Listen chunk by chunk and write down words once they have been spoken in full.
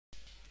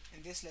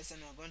In this lesson,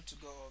 we're going to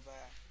go over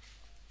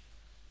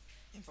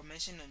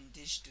information on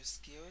digital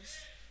skills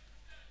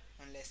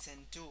on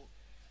lesson 2,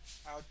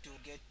 how to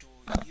get to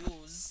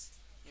use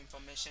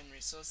information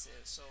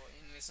resources. So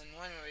in lesson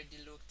 1, we already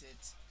looked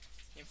at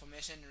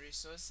information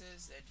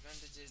resources, the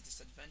advantages,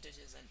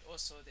 disadvantages, and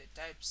also the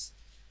types,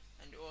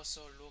 and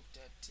also looked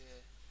at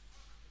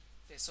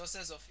the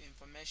sources of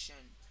information.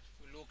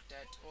 We looked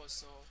at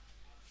also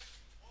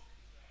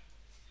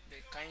the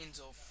kinds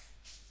of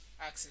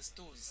access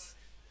tools.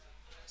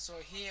 So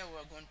here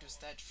we're going to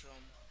start from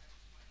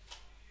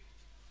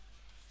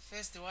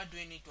first, what do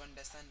we need to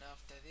understand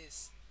after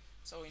this?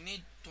 So we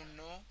need to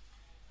know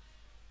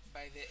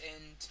by the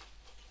end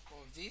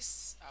of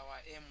this, our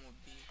aim will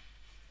be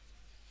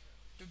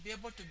to be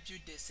able to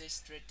build a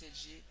search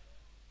strategy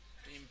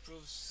to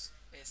improve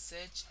a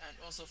search and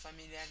also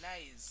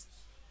familiarize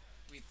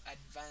with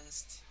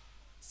advanced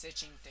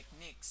searching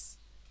techniques.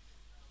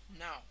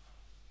 Now,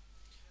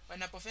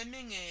 when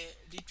performing a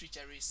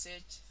literature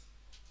research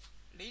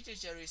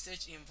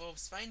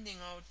involves finding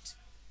out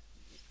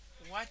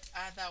what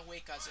other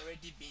work has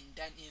already been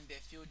done in the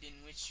field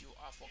in which you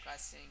are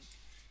focusing.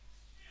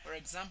 For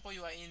example,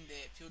 you are in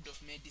the field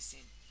of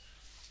medicine.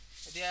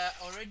 There are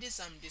already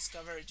some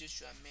discoveries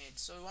which were made.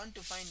 So you want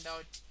to find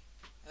out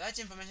that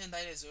information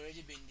that has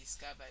already been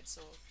discovered.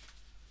 So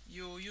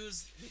you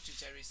use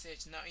literature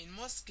research. Now, in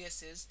most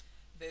cases,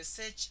 the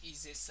search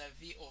is a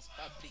survey of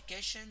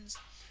publications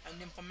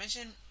and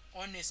information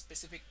on a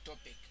specific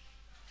topic.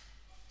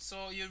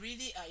 So you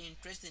really are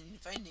interested in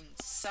finding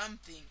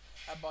something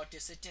about a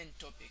certain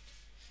topic,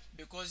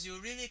 because you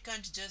really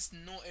can't just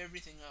know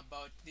everything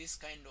about this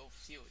kind of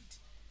field.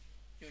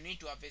 You need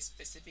to have a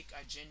specific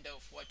agenda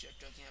of what you're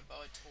talking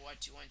about or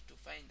what you want to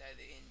find at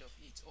the end of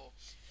it all.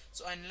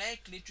 So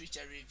unlike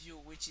literature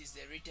review, which is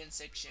the written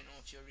section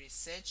of your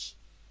research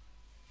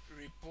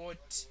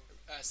report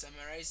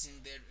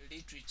summarizing the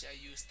literature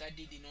you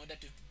studied in order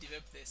to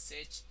develop the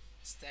search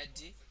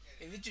study,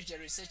 a literature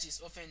research is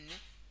often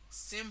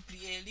simply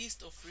a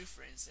list of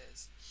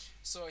references.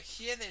 So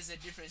here there's a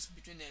difference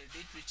between a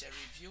literature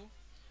review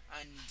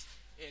and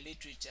a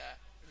literature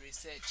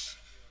research.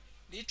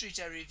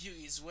 Literature review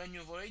is when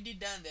you've already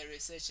done the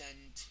research and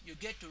you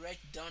get to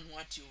write down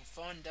what you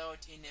found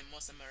out in a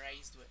more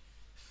summarized way.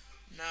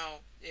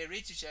 Now, a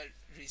literature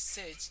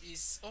research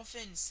is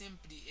often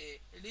simply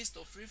a list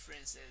of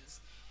references.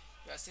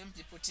 You are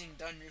simply putting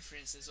down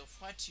references of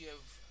what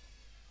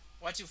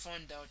you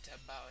found out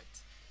about.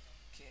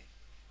 Okay.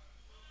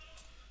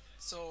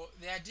 So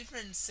there are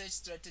different search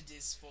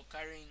strategies for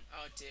carrying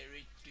out a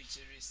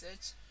literature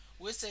research.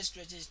 Which search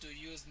strategies to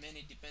use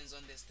mainly depends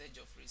on the stage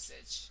of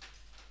research.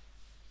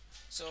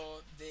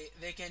 So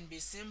they can be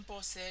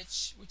simple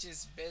search, which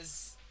is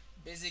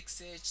basic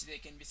search. They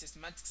can be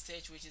systematic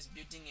search, which is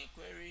building a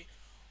query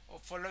or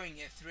following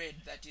a thread,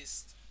 that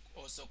is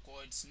also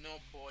called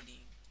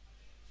snowballing.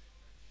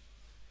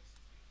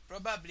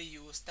 Probably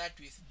you will start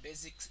with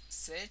basic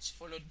search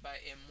followed by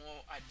a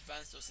more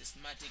advanced or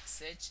systematic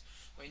search.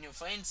 When you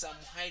find some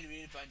highly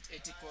relevant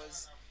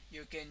articles,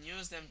 you can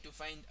use them to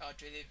find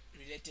out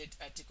related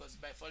articles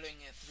by following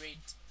a thread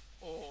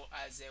or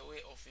as a way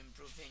of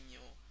improving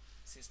your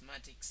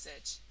systematic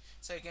search.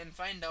 So you can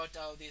find out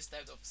how these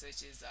types of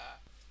searches are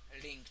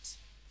linked.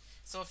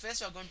 So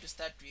first we're going to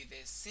start with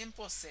a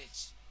simple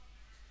search,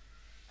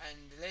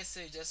 and let's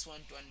say you just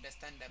want to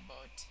understand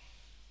about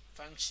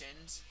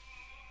functions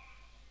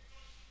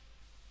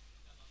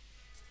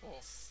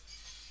of,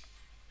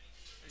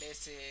 let's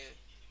say,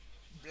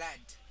 blood.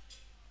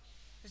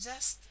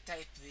 Just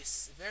type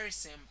this, very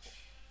simple.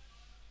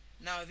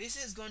 Now this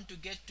is going to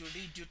get to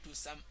lead you to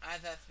some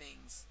other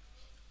things.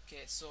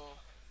 Okay, so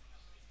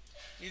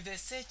if the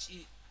search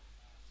is,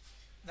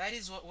 that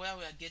is where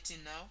we are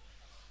getting now.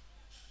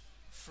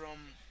 From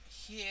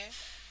here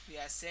we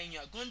are saying you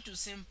are going to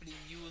simply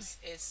use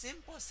a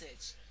simple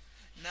search.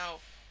 Now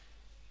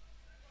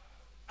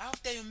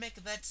after you make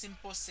that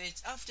simple search,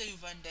 after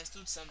you've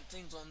understood some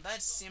things on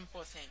that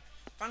simple thing,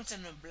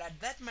 function of blood,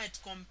 that might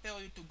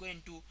compel you to go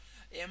into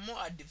a more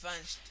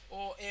advanced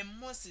or a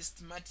more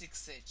systematic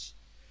search.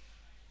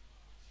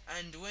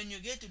 And when you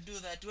get to do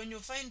that, when you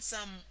find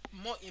some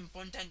more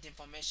important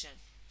information,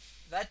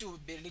 that will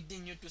be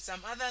leading you to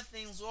some other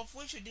things of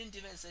which you didn't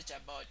even search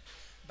about,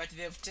 but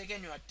they've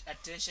taken your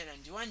attention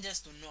and you want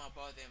just to know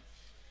about them.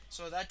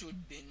 So that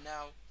would be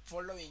now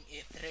following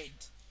a thread.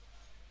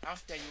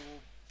 After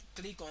you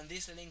click on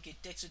this link,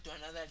 it takes you to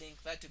another link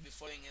that will be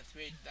following a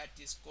thread, that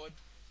is called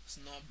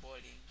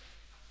snowballing.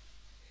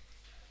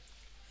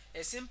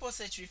 A simple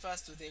search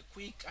refers to the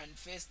quick and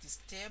first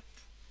step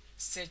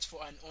search for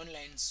an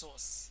online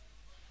source.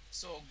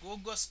 So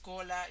Google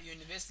Scholar,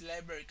 University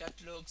Library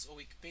Catalogs, or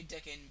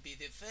Wikipedia can be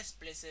the first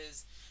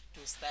places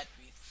to start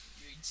with.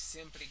 You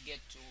simply get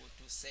to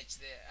search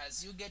there.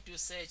 As you get to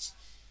search,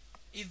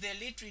 if the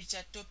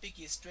literature topic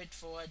is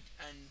straightforward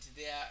and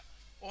there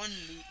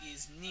only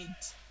is need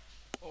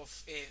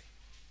of a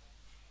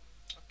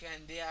okay,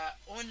 and there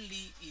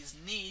only is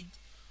need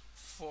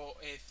for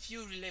a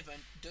few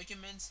relevant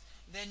documents,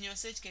 then your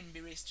search can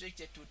be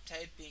restricted to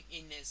typing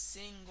in a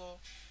single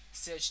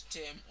search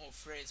term or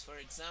phrase. For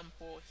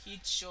example,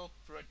 heat shock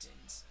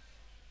proteins.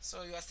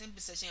 So you are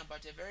simply searching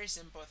about a very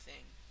simple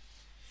thing.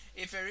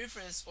 If a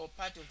reference or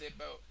part of the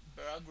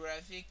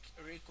biographic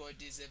record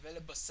is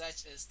available,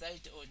 such as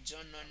title or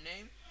journal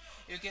name,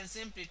 you can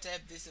simply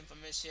type this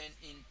information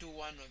into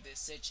one of the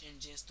search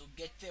engines to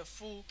get the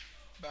full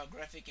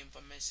biographic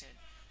information.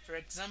 For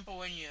example,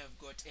 when you have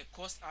got a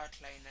course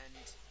outline and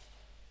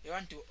you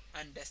want to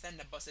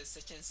understand about a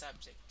certain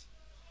subject,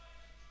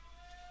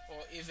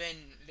 or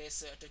even let's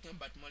say talking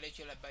about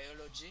molecular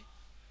biology,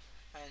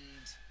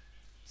 and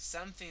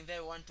something they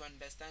want to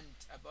understand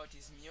about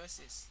is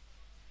meiosis.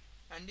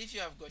 And if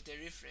you have got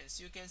a reference,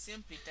 you can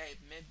simply type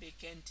maybe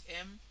Kent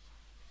M,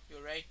 you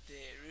write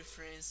the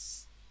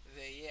reference,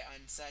 the year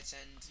and such,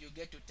 and you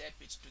get to type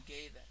it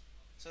together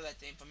so that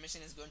the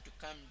information is going to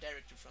come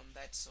directly from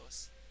that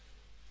source.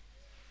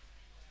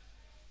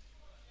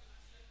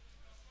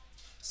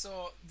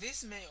 So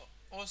this may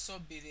also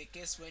be the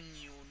case when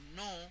you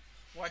know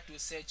what to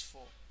search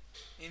for.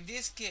 In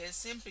this case,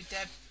 simply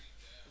type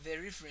the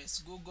reference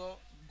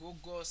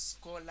Google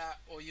Scholar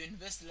or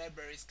University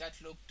Libraries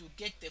catalog to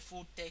get the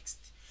full text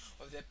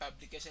of the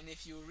publication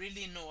if you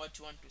really know what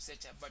you want to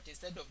search about,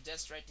 instead of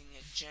just writing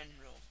a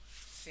general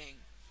thing.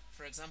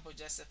 For example,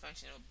 just a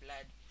function of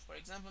blood. For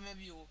example,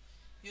 maybe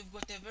you've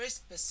got a very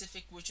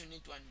specific which you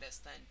need to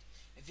understand.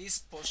 This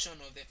portion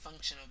of the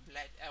function of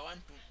blood, I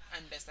want to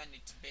understand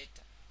it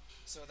better.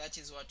 So that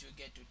is what you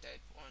get to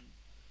type on.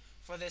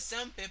 For the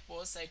same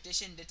purpose,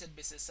 citation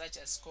databases such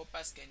as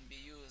Scopus can be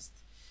used.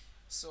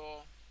 So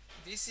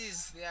this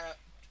is there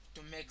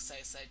to make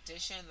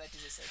citation, that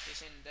is a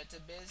citation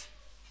database.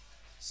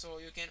 So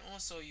you can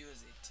also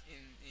use it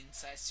in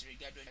such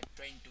regard when you're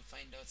trying to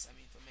find out some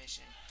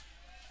information.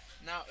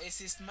 Now, a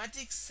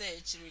systematic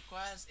search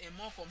requires a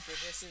more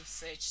comprehensive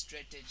search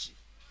strategy.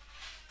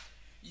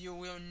 You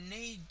will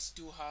need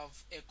to have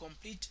a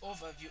complete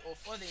overview of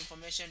all the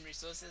information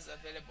resources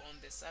available on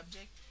the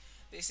subject.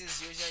 This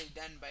is usually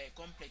done by a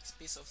complex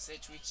piece of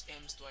search which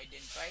aims to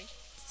identify,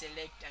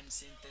 select and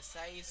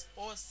synthesize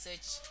all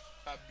search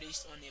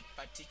published on a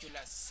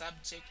particular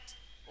subject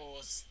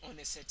or on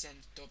a certain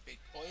topic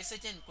or a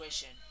certain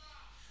question.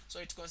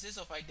 So it consists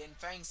of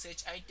identifying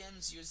search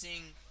items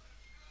using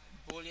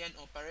Boolean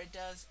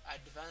operators,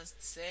 advanced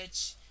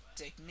search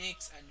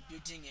techniques, and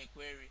building a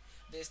query.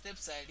 The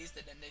steps are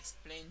listed and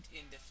explained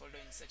in the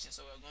following section,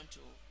 so we're going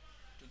to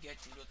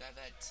get to look at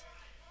that.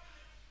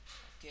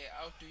 Okay,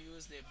 how to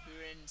use the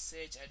Boolean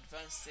search,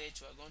 advanced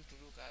search, we're going to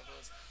look at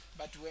those.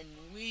 But when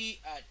we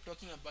are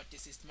talking about the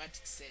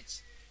systematic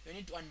search, you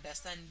need to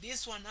understand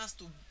this one has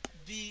to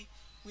be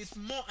with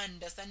more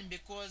understanding,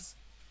 because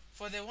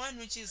for the one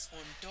which is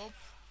on top,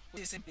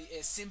 which is simply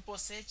a simple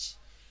search,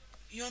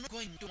 you're not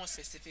going into more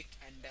specific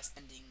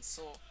understanding.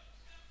 So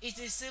it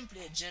is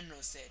simply a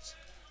general search.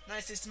 Now,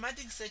 a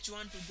systematic search, you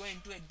want to go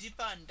into a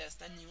deeper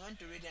understanding, you want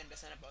to really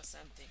understand about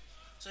something.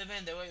 So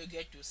even the way you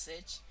get to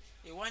search,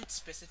 you want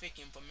specific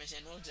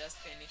information, not just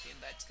anything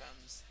that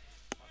comes.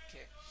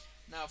 Okay.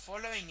 Now,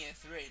 following a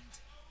thread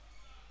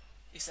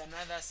is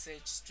another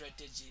search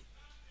strategy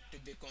to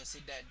be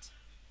considered.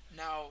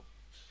 Now,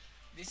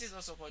 this is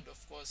also called, of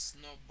course,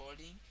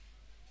 snowballing.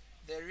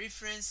 The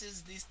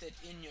references listed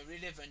in your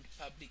relevant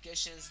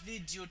publications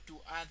lead you to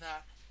other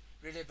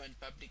relevant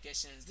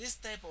publications. This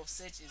type of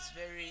search is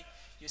very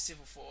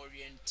useful for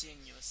orienting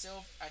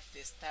yourself at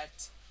the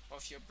start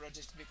of your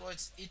project,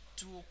 because it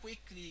will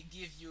quickly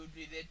give you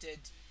related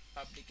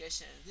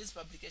publications. These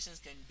publications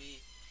can be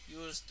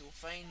used to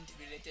find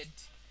related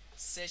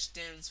search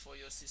terms for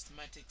your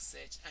systematic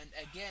search, and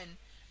again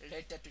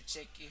later to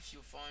check if you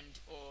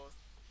found or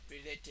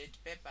related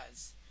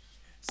papers.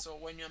 So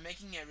when you're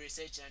making a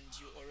research and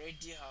you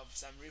already have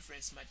some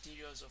reference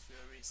materials of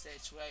your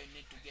research where you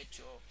need to get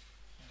your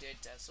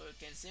data, so you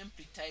can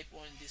simply type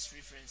on this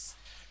reference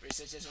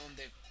researches on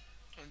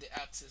the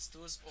access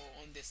tools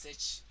or on the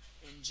search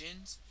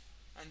engines,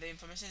 and the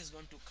information is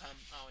going to come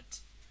out,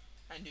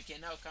 and you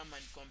can now come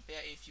and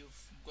compare if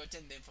you've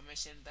gotten the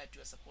information that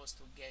you are supposed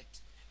to get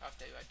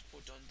after you had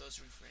put on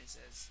those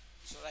references.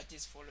 So that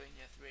is following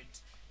a thread.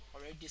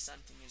 Already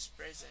something is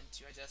present,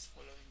 you are just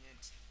following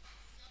it.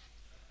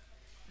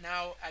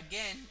 Now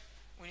again,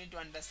 we need to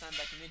understand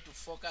that we need to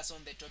focus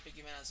on the topic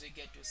even as we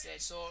get to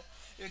search. So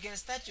you can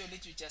start your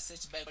literature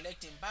search by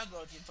collecting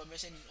background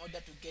information in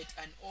order to get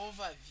an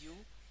overview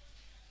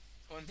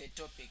on the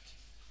topic.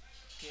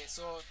 Okay,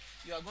 so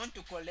you are going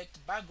to collect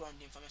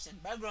background information.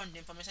 Background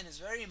information is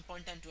very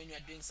important when you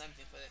are doing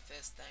something for the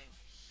first time.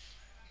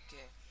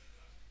 Okay,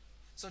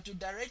 so to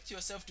direct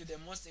yourself to the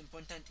most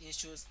important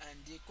issues and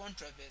the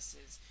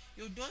controversies,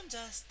 you don't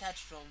just start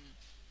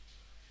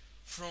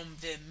from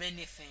the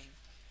many things.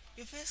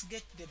 You first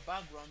get the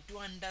background to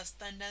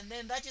understand, and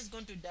then that is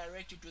going to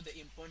direct you to the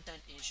important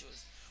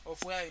issues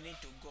of where you need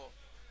to go.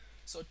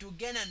 So to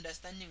gain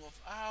understanding of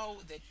how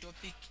the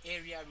topic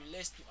area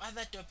relates to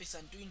other topics,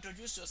 and to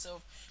introduce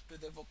yourself to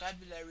the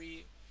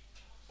vocabulary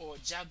or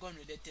jargon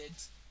related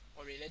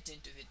or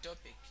relating to the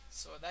topic.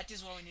 So that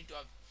is why we need to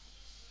have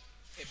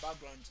a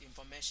background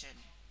information.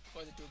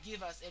 because it will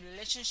give us a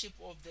relationship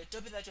of the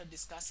topic that you're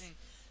discussing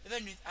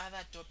even with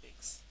other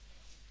topics.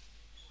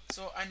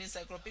 So an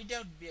encyclopedia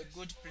would be a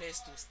good place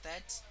to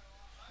start.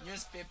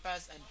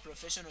 Newspapers and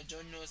professional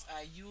journals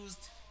are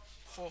used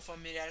for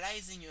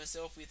familiarizing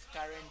yourself with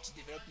current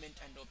development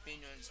and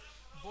opinions.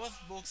 Both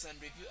books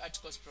and review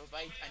articles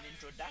provide an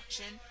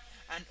introduction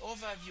and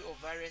overview of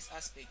various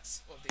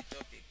aspects of the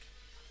topic.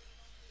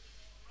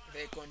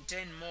 They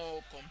contain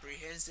more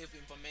comprehensive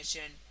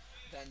information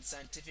than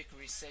scientific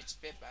research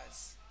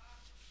papers.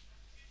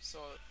 So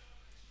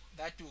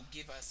that will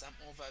give us some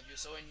overview.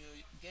 So when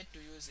you get to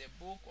use a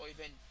book or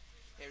even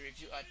a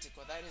review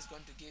article, that is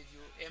going to give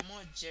you a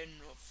more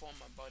general form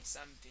about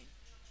something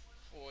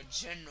or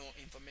general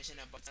information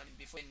about something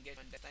before you can get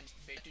to understand it,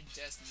 but to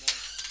just know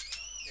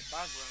the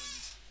background.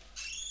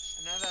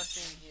 Another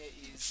thing here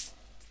is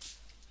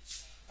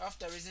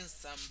after reading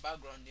some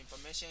background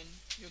information,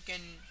 you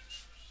can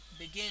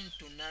begin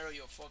to narrow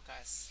your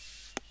focus.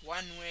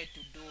 One way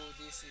to do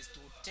this is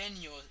to turn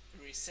your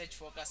research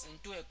focus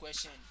into a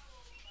question.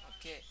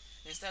 Okay,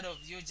 instead of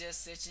you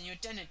just searching, you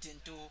turn it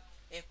into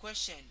a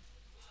question,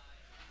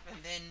 and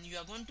then you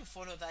are going to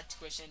follow that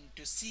question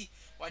to see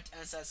what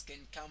answers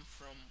can come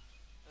from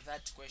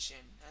that question,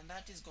 and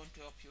that is going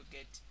to help you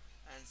get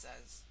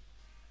answers.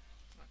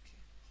 Okay,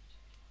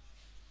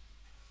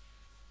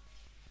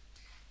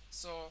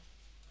 so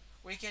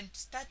we can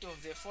start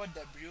with the four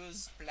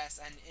W's plus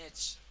an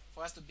H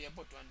for us to be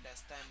able to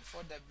understand.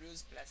 Four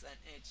W's plus an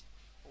H: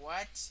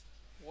 what,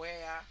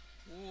 where,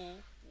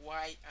 who,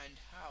 why, and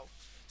how.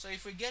 So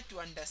if we get to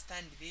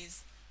understand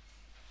this,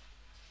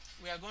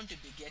 we are going to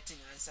be getting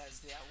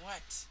answers there.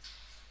 What?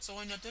 So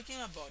when you're talking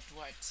about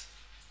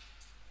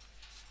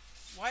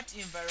what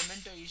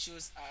environmental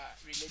issues are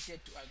related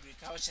to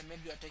agriculture?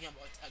 Maybe you're talking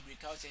about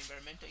agriculture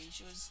environmental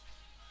issues.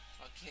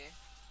 Okay,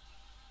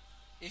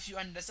 if you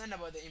understand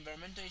about the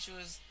environmental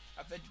issues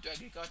affected to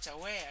agriculture,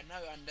 where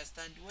now you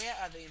understand where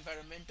are the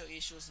environmental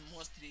issues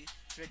mostly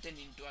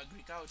threatening to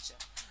agriculture,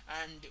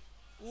 and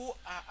who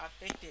are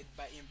affected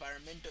by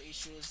environmental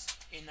issues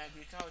in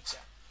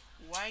agriculture.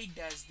 Why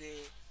does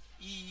the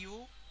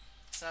EU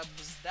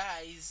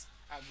subsidize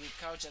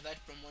agriculture that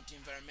promote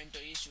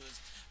environmental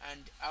issues, and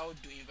how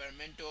do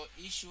environmental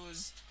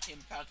issues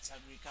impact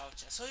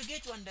agriculture? So you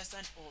get to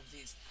understand all of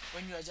this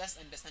when you are just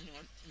understanding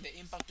on the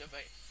impact of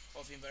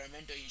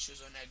environmental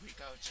issues on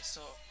agriculture. So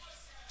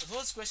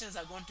those questions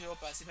are going to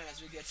help us even as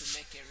we get to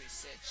make a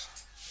research.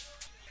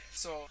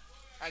 So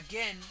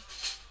again,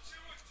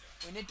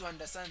 we need to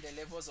understand the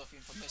levels of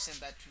information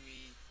that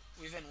we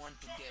even want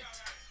to get.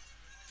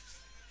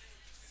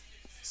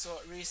 So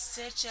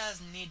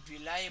researchers need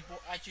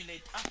reliable,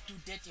 accurate,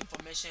 up-to-date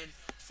information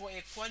for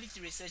a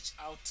quality research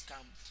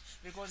outcome.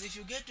 Because if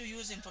you get to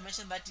use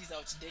information that is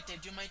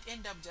outdated, you might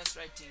end up just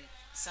writing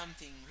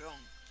something wrong.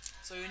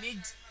 So you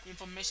need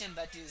information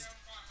that is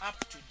up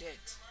to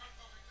date.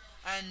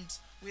 And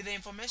with the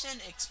information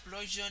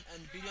explosion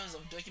and billions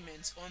of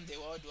documents on the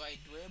World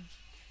Wide Web,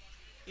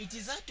 it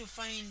is hard to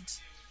find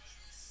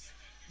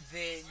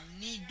the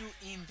needle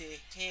in the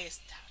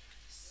haystack.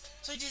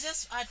 So it is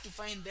just hard to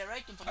find the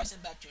right information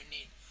that you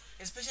need,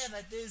 especially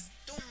that there's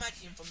too much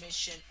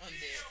information on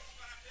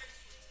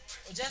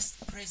the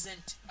just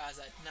present as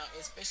at now,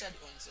 especially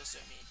on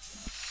social media.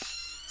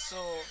 So,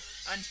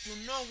 and to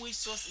know which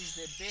source is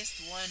the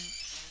best one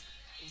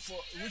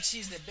for which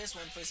is the best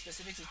one for a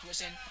specific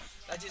situation,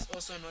 that is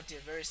also not a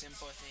very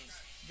simple thing.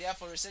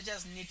 Therefore,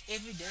 researchers need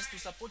evidence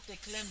to support the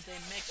claims they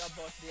make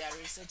about their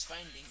research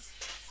findings.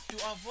 To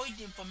avoid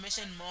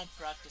information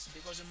malpractice,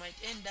 because you might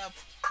end up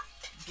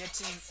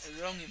getting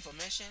wrong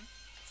information.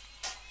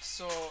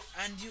 So,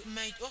 and you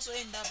might also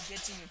end up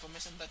getting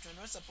information that you're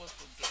not supposed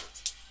to get,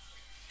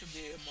 to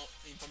be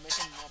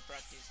information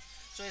malpractice.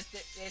 So,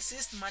 a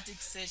systematic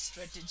search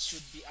strategy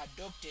should be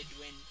adopted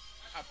when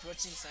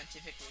approaching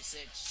scientific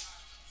research.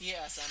 Here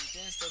are some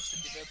 10 steps to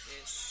develop a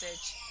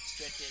search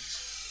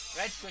strategy.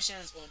 Right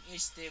questions on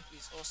each step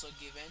is also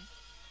given.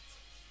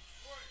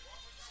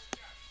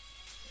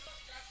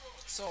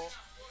 So,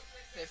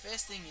 the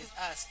first thing is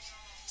ask.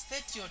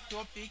 State your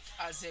topic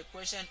as a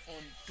question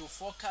on to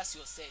focus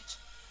your search.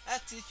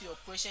 Ask if your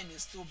question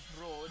is too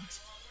broad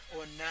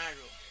or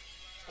narrow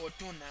or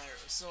too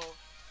narrow. So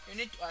you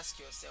need to ask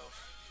yourself.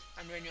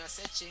 And when you are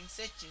searching,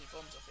 search in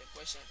forms of a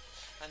question.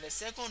 And the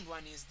second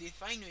one is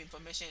define your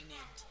information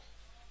need.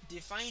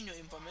 Define your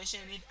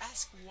information need.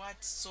 Ask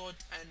what sort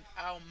and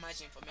how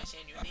much information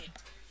you need.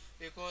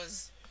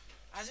 Because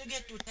as you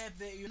get to type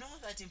there, you know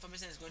that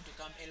information is going to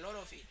come, a lot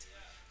of it.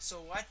 So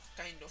what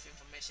kind of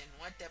information,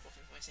 what type of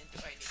information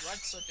do I need?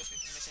 What sort of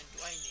information do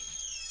I need?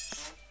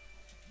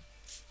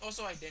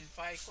 Also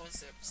identify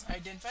concepts.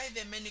 Identify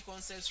the many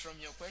concepts from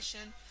your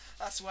question.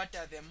 Ask what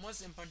are the most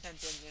important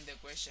things in the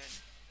question.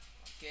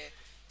 Okay,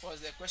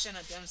 because the question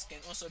at times can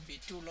also be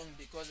too long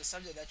because the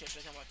subject that you're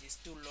talking about is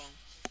too long.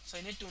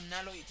 So you need to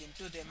narrow it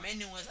into the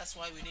many words. That's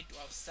why we need to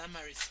have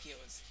summary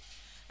skills.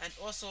 And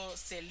also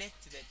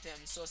select the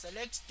terms. So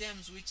select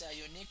terms which are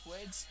unique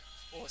words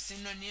or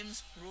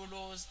synonyms,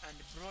 plurals, and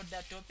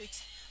broader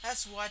topics.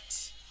 That's what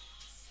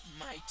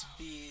might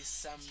be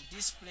some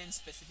discipline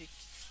specific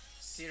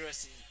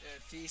theories.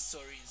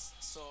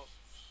 So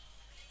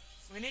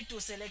we need to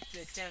select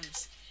the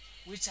terms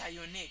which are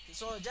unique.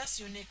 So just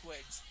unique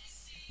words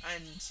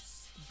and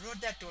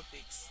broader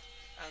topics.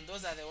 And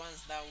those are the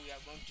ones that we are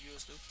going to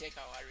use to take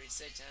our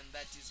research, and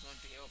that is going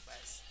to help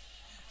us.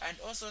 And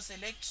also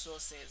select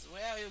sources.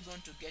 Where are you going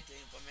to get the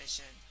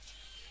information?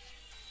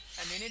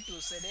 And you need to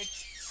select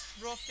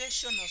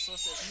professional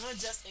sources,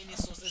 not just any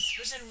sources,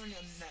 especially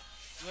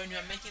when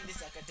you're making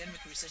this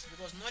academic research,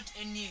 because not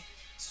any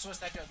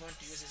source that you are going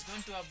to use is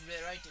going to have the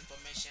right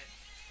information.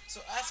 So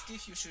ask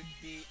if you should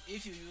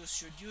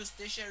use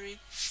tertiary,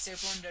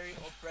 secondary,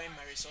 or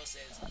primary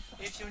sources.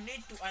 If you need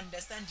to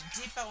understand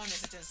deeper on a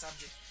certain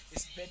subject,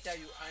 it's better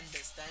you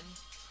understand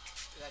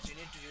that you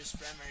need to use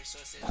primary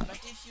sources. But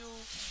if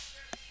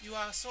you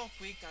are so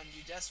quick and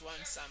you just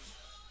want some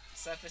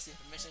surface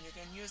information, you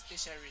can use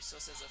tertiary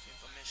sources of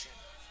information.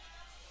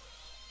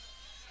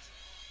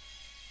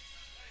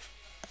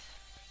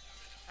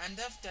 And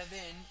after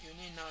then, you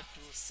need now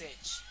to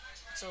search.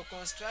 So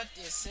construct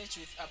a search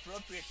with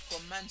appropriate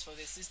commands for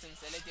the system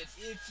selected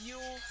if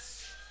you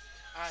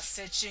are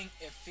searching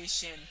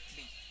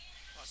efficiently.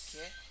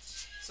 Okay,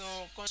 so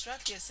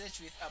construct a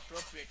search with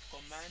appropriate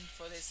command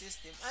for the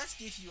system. Ask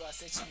if you are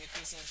searching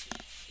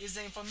efficiently. Is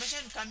the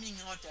information coming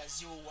out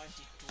as you want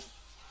it to?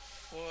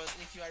 Because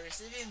if you are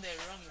receiving the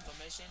wrong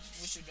information,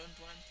 which you don't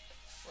want,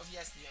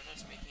 obviously you are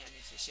not making an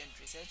efficient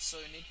research.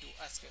 So you need to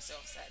ask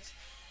yourself that.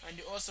 And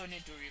you also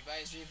need to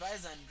revise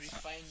and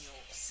refine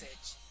your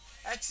search.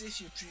 Ask if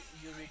you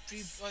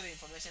retrieved all the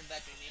information that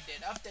you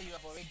needed after you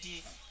have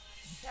already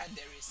done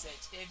the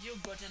research. Have you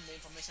gotten the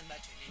information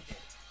that you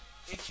needed?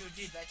 If you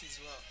did, that is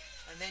well.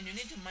 And then you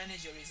need to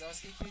manage your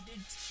results. If you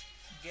did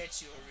get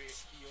your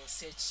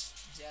search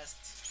just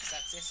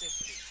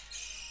successfully,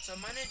 so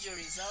manage your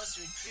results,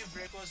 retrieve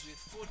records with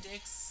full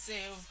text,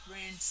 save,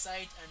 print,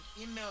 cite, and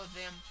email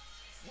them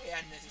where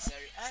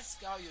necessary.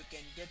 Ask how you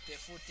can get the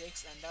full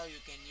text and how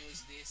you can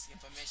use this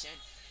information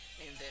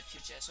in the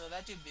future. So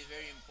that will be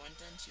very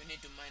important. You need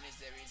to manage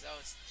the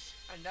results.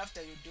 And after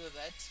you do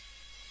that,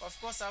 of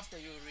course, after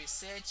you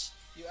research,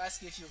 you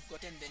ask if you've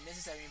gotten the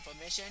necessary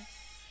information.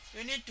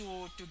 You need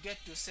to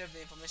get to save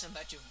the information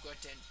that you've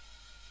gotten.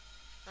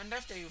 And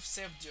after you've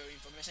saved your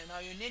information, now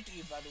you need to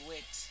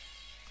evaluate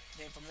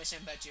the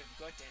information that you've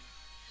gotten.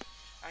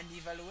 And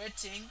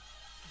evaluating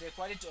the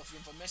quality of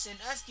information,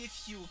 ask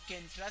if you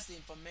can trust the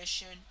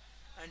information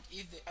and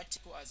if the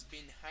article has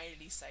been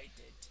highly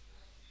cited.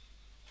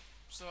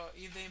 So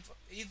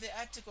if the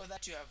article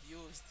that you have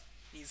used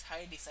is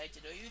highly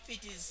cited, or if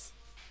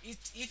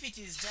it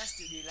is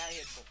just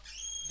reliable,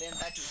 then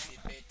that will be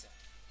better.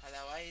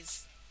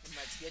 Otherwise, you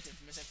might get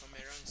information from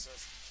a wrong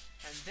source.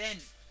 And then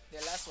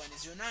the last one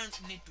is you now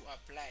need to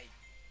apply.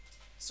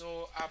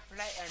 So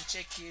apply and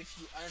check if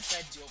you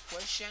answered your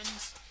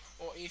questions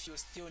or if you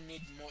still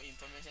need more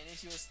information.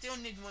 If you still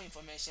need more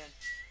information,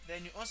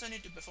 then you also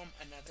need to perform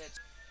another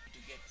to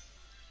get.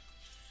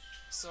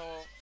 So